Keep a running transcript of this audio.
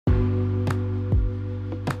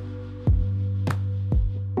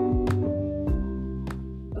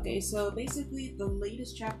Okay, so basically the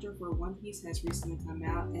latest chapter for One Piece has recently come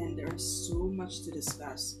out, and there's so much to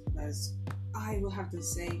discuss. As I will have to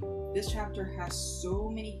say, this chapter has so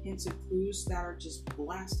many hints and clues that are just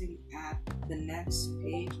blasting at the next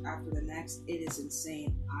page after the next. It is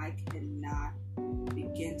insane. I cannot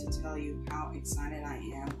begin to tell you how excited I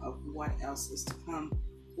am of what else is to come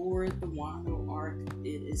for the Wano arc.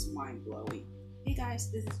 It is mind-blowing. Hey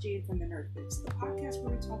guys, this is Jade from the Nerd Fix, the podcast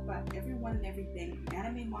where we talk about everyone and everything,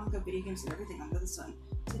 anime, manga, video games, and everything under the sun.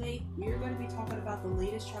 Today, we are going to be talking about the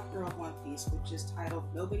latest chapter of One Piece, which is titled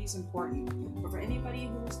Nobody's Important. But for anybody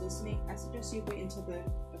who is listening, I suggest you wait until the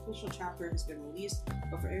official chapter has been released.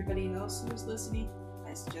 But for everybody else who is listening,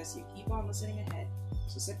 I suggest you keep on listening ahead.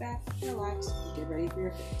 So sit back, relax, and get ready for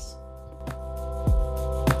your fix.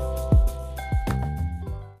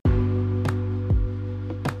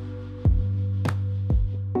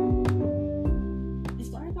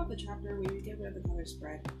 Chapter, we begin with the color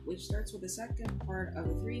spread, which starts with the second part of a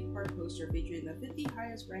 3-part poster featuring the 50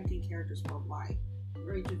 highest ranking characters worldwide,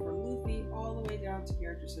 ranging from Luffy all the way down to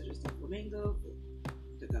characters such as the Flamingo,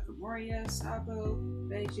 the Moria, Sabo,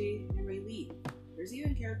 Veggie, and Rayleigh. There's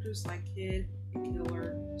even characters like Kid and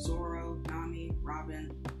Killer, Zoro, Nami,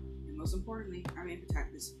 Robin, and most importantly, our main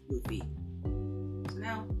protagonist, Luffy. So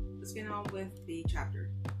now, let's get on with the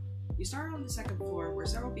chapter. We start on the second floor where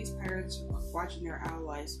several beast pirates are watching their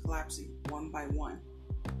allies collapsing one by one.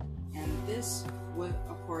 And this,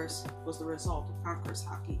 of course, was the result of Conqueror's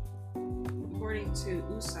Haki. According to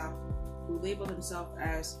Usopp, who labeled himself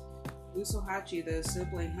as Usohachi the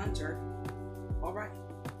Sibling Hunter, while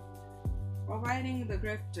riding the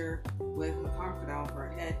Grifter with a crocodile for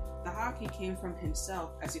a head, the Haki came from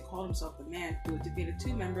himself as he called himself the man who had defeated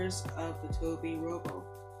 2 members of the Toby Robo.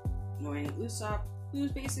 Knowing Usopp,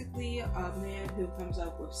 who's basically a man who comes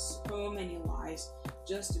up with so many lies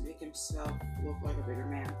just to make himself look like a bigger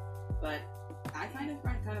man. But I find it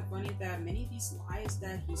kind of funny that many of these lies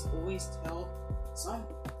that he's always told,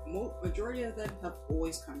 majority of them have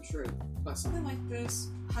always come true. But something like this,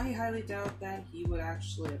 I highly doubt that he would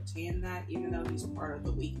actually obtain that, even though he's part of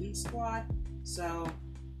the Weakling Squad. So,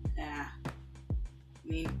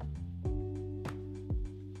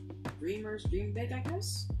 dreamers dream big, I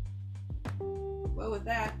guess? Well, with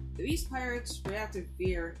that, the Beast Pirates react in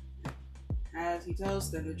fear as he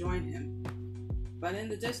tells them to join him. But in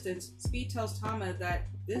the distance, Speed tells Tama that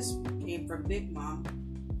this came from Big Mom,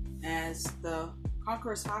 as the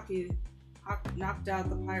Conqueror's Haki knocked out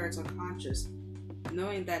the pirates unconscious,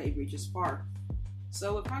 knowing that it reaches far.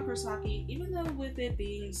 So with Conqueror's Haki, even though with it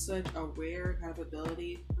being such a rare kind of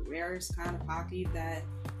ability, the rarest kind of Haki that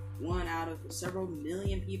 1 out of several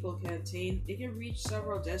million people can obtain, it can reach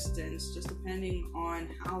several distance just depending on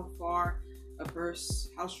how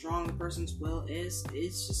strong a person's will is.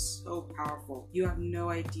 It's just so powerful. You have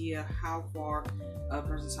no idea how far a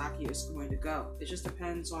person's Haki is going to go. It just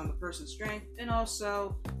depends on the person's strength and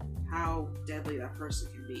also how deadly that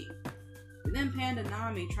person can be. We then pan to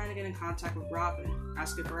Nami trying to get in contact with Robin,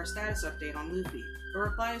 asking for a status update on Luffy. Her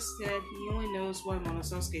reply said he only knows what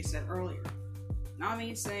Momonosuke said earlier.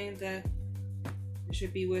 Nami is saying that it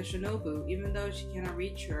should be with Shinobu, even though she cannot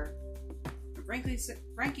reach her. And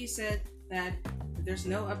Frankie said that if there's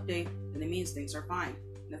no update, then it means things are fine.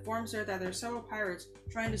 And informs her that there are several pirates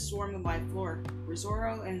trying to swarm the live floor, where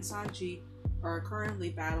Zoro and Sanji are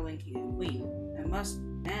currently battling King and Queen,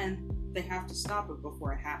 and they have to stop it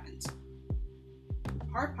before it happens.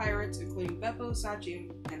 Hard pirates, including Beppo,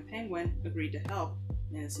 Saji, and Penguin, agreed to help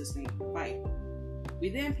in assisting in the fight. We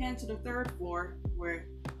then pan to the 3rd floor, where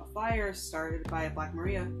a fire started by Black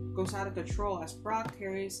Maria goes out of control as Brooke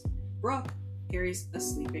carries a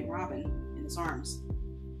sleeping Robin in his arms.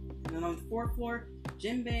 And then on the 4th floor,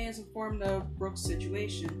 Jinbei is informed of Brooke's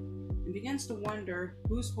situation and begins to wonder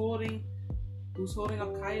who's holding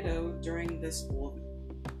up Kaido during this war,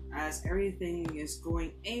 as everything is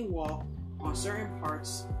going AWOL on certain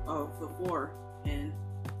parts of the floor in,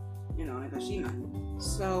 Nagashima.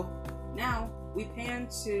 So now we pan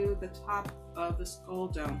to the top of the Skull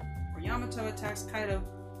Dome, where Yamato attacks Kaido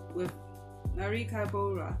with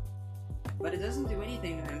Narikabura, but it doesn't do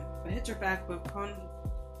anything to him, but hits her back with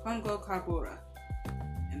Kongo Kabura,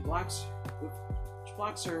 and blocks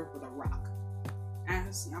her with a rock.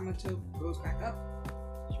 As Yamato goes back up,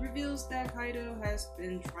 she reveals that Kaido has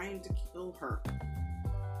been trying to kill her,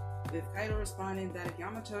 with Kaido responding that if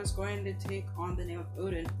Yamato is going to take on the name of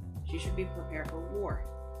Odin, she should be prepared for war.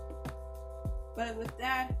 But with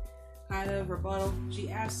that kind of rebuttal, she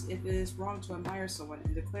asks if it is wrong to admire someone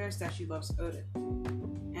and declares that she loves Odin.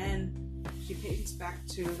 And she thinks back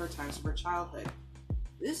to her times of her childhood.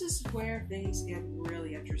 This is where things get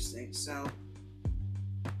really interesting. So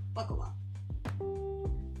Buckle up.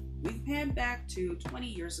 We pan back to 20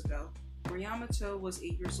 years ago, where Yamato was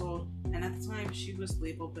 8 years old, and at the time she was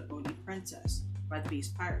labeled the Oni Princess by the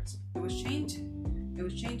Beast Pirates. It was chained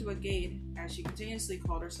to a gate as she continuously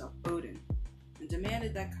called herself Odin, and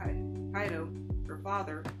demanded that Kaido, her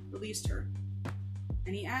father, released her.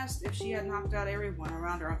 And he asked if she had knocked out everyone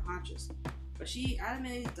around her unconscious, but she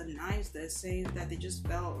adamantly denies this, saying that they just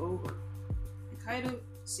fell over. And Kaido,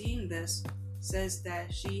 seeing this, says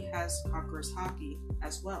that she has Conqueror's Haki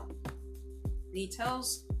as well. And he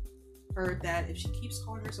tells her that if she keeps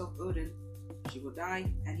calling herself Odin, she will die,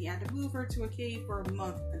 and he had to move her to a cave for a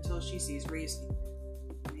month until she sees reason.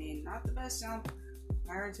 I mean, not the best sound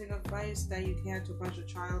parenting advice that you can to a bunch of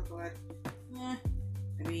child, but I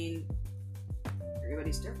mean,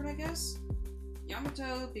 everybody's different, I guess.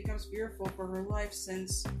 Yamato becomes fearful for her life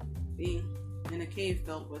since being in a cave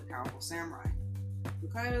filled with powerful samurai, who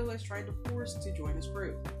Kaido has tried to force to join his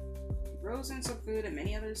group. He throws in some food and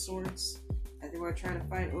many other swords as they will try to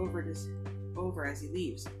fight over as he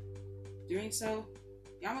leaves. Doing so,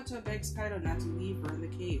 Yamato begs Kaido not to leave her in the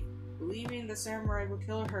cave, believing the samurai will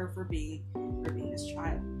kill her for being his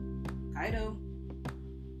child. Kaido,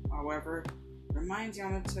 however, reminds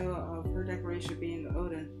Yamato of her declaration being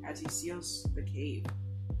Odin as he seals the cave.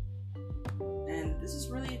 And this is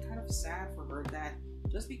really kind of sad for her that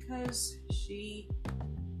just because she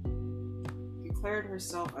declared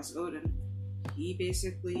herself as Odin, he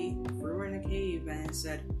basically threw her in a cave and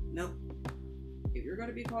said, nope, if you're going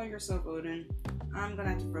to be calling yourself Odin, I'm going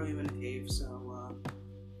to have to throw you in a cave, so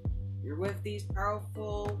you're with these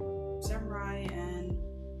powerful samurai and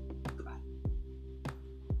goodbye.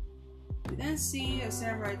 We then see a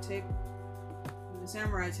samurai take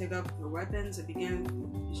up her weapons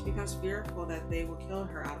and she becomes fearful that they will kill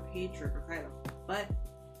her out of hatred for Kaido. But,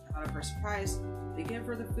 out of her surprise, they give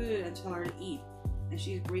her the food and tell her to eat, and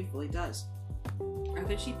she gratefully does.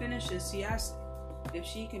 After she finishes, he asks if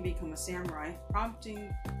she can become a samurai,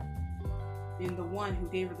 prompting in the one who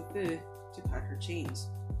gave her the food to cut her chains.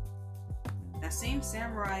 That same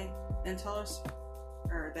samurai then tells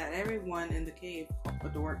her that everyone in the cave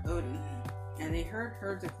adored Odin, and they heard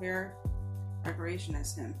her declaration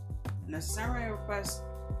as him. And the samurai requests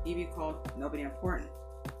he be called Nobody Important.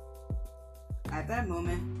 At that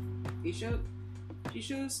moment, she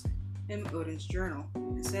shows him Odin's journal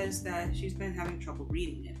and says that she's been having trouble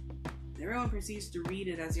reading it. And everyone proceeds to read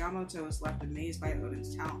it as Yamato is left amazed by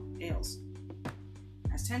Odin's tales.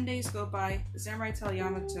 As 10 days go by, the samurai tell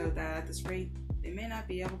Yamato that at this rate, they may not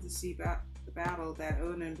be able to see the battle that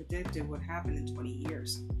Odin predicted would happen in 20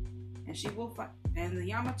 years. And she will fight. And the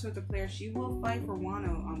Yamato declares she will fight for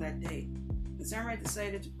Wano on that day. The samurai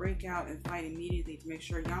decided to break out and fight immediately to make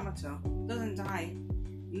sure Yamato doesn't die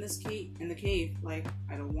in the cave like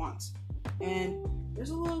Kaido wants. And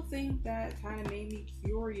there's a little thing that kind of made me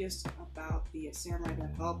curious about the samurai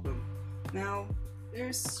that helped him. Now,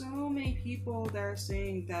 there's so many people that are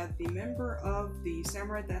saying that the member of the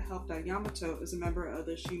samurai that helped out Yamato is a member of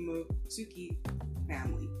the Shimotsuki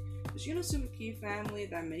family. The Shimotsuki family,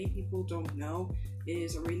 that many people don't know,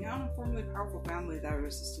 is a renowned and formerly powerful family that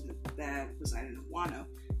resided in Wano.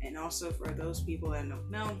 And also, for those people that don't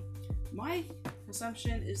know, my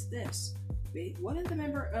assumption is this: one of the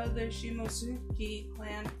member of the Shimotsuki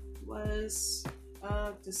clan was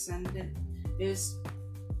a descendant,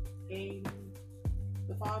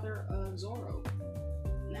 the father of Zoro.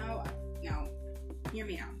 Now, hear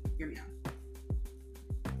me out.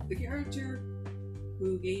 The character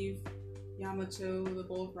who gave Yamato the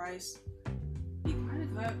bowl of rice, he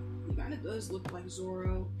kind of does look like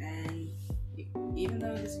Zoro, and even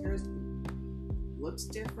though his hair looks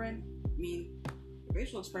different, I mean, the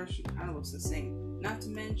facial expression kind of looks the same. Not to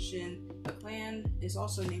mention, the clan is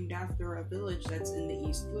also named after a village that's in the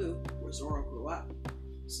East Blue, where Zoro grew up.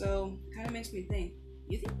 So, it kind of makes me think,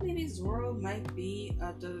 you think maybe Zoro might be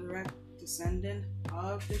a direct descendant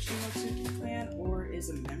of the Shimotsuki clan, or is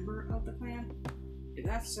a member of the clan? If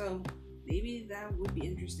that's so, maybe that would be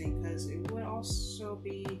interesting, because it would also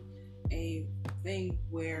be a thing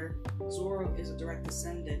where Zoro is a direct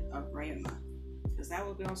descendant of Ryoma, because that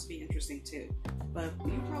would also be interesting too. But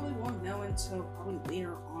we probably won't know until probably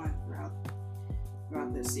later on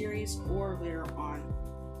throughout this series, or later on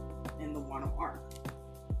in the Wano arc.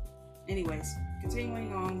 Anyways,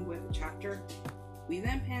 continuing on with the chapter, we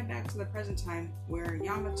then pan back to the present time where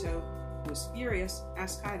Yamato, who is furious,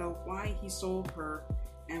 asks Kaido why he stole her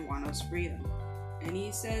and Wano's freedom. And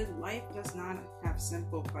he said life does not have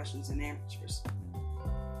simple questions and answers.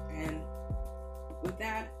 And with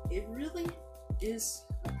that, it really is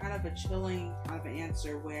a kind of a chilling kind of an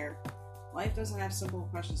answer where Life doesn't have simple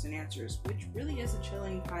questions and answers, which really is a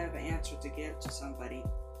chilling kind of answer to give to somebody.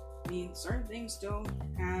 I mean, certain things don't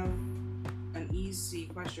have an easy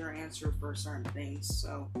question or answer for certain things,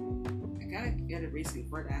 so I gotta get a reason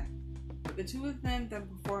for that. But the two of them then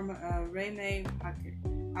perform Reimei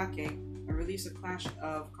Hake, and release a clash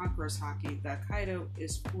of Conqueror's Haki that Kaido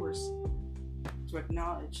is forced to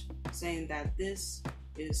acknowledge, saying that this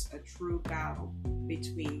is a true battle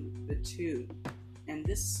between the two. And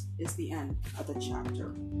this is the end of the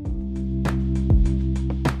chapter.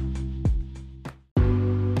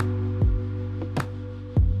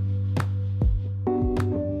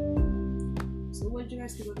 So what did you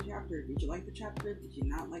guys think of the chapter? Did you like the chapter? Did you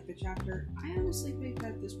not like the chapter? I honestly think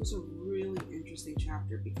that this was a really interesting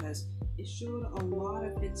chapter because it showed a lot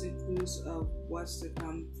of hints and clues of what's to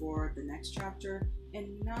come for the next chapter, and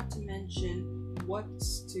not to mention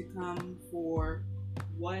what's to come for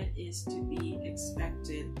what is to be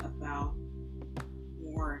expected about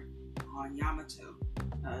more on Yamato.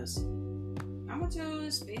 Because Yamato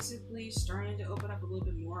is basically starting to open up a little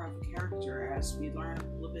bit more of a character as we learn a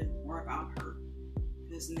little bit more about her.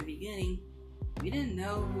 Because in the beginning, we didn't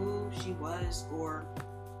know who she was or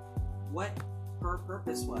what her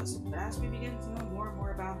purpose was. But as we begin to know more and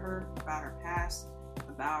more about her past,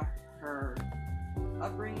 about her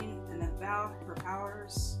upbringing, and about her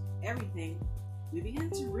powers, everything, we begin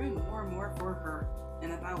to root more and more for her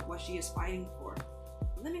and about what she is fighting for.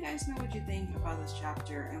 Let me guys know what you think about this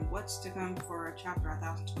chapter and what's to come for chapter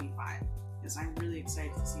 1025, because I'm really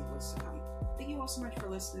excited to see what's to come. Thank you all so much for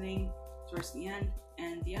listening towards the end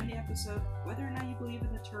and the end of the episode. Whether or not you believe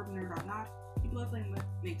in the Turban or not, keep loving what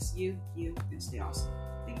makes you, and stay awesome.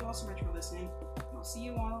 Thank you all so much for listening, and I'll see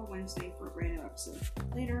you all Wednesday for a brand new episode.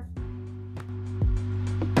 Later.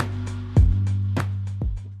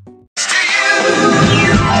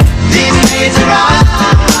 These days are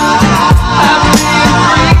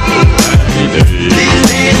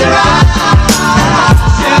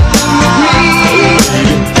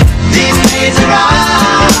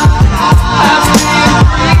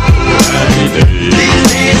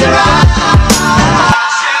These days are